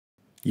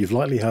You've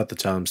likely heard the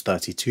terms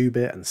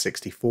 32-bit and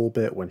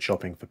 64-bit when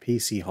shopping for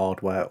PC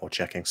hardware or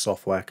checking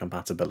software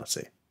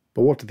compatibility.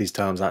 But what do these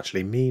terms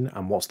actually mean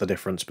and what's the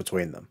difference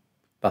between them?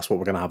 That's what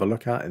we're going to have a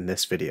look at in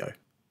this video.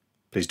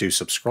 Please do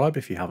subscribe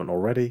if you haven't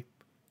already.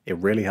 It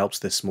really helps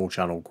this small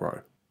channel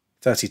grow.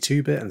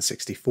 32-bit and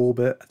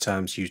 64-bit are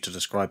terms used to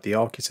describe the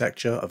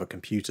architecture of a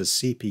computer's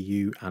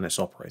CPU and its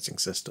operating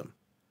system.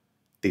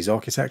 These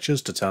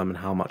architectures determine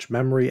how much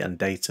memory and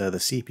data the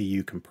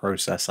CPU can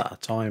process at a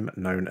time,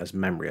 known as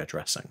memory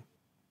addressing.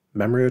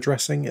 Memory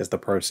addressing is the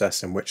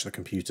process in which the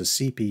computer's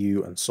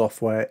CPU and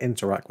software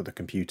interact with the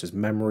computer's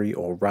memory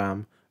or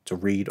RAM to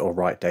read or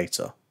write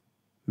data.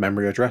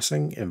 Memory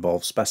addressing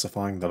involves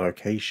specifying the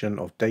location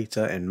of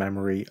data in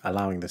memory,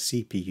 allowing the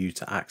CPU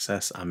to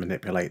access and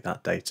manipulate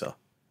that data.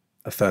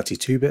 A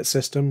 32-bit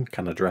system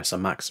can address a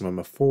maximum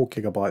of 4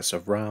 GB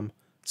of RAM,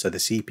 so the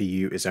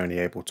CPU is only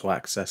able to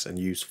access and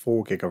use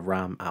 4 GB of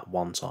RAM at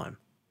one time.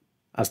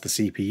 As the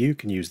CPU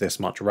can use this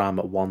much RAM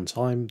at one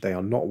time, they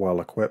are not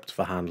well equipped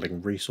for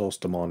handling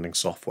resource-demanding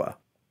software.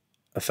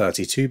 A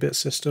 32-bit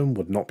system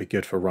would not be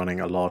good for running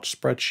a large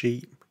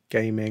spreadsheet,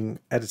 gaming,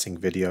 editing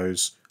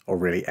videos, or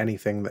really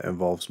anything that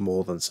involves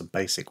more than some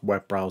basic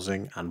web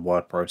browsing and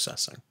word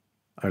processing.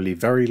 Only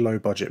very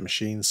low-budget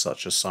machines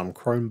such as some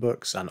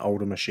Chromebooks and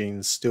older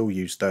machines still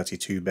use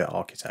 32-bit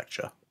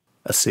architecture.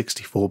 A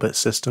 64-bit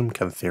system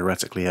can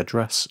theoretically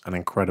address an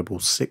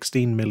incredible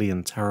 16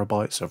 million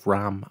terabytes of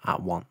RAM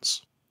at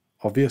once.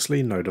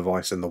 Obviously, no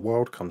device in the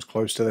world comes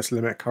close to this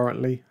limit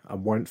currently,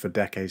 and won't for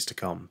decades to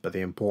come, but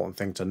the important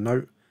thing to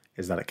note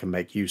is that it can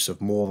make use of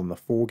more than the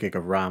 4 GB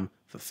of RAM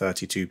that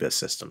 32-bit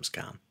systems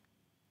can.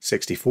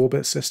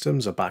 64-bit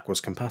systems are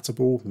backwards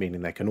compatible,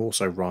 meaning they can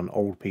also run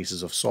old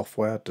pieces of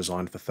software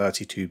designed for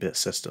 32-bit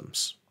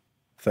systems.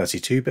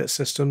 32-bit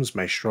systems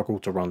may struggle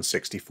to run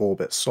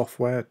 64-bit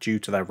software due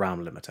to their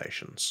RAM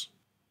limitations.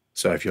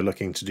 So if you're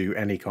looking to do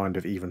any kind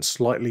of even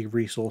slightly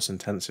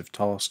resource-intensive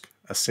task,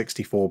 a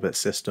 64-bit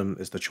system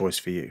is the choice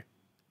for you.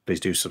 Please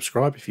do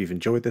subscribe if you've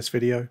enjoyed this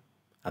video,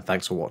 and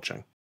thanks for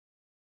watching.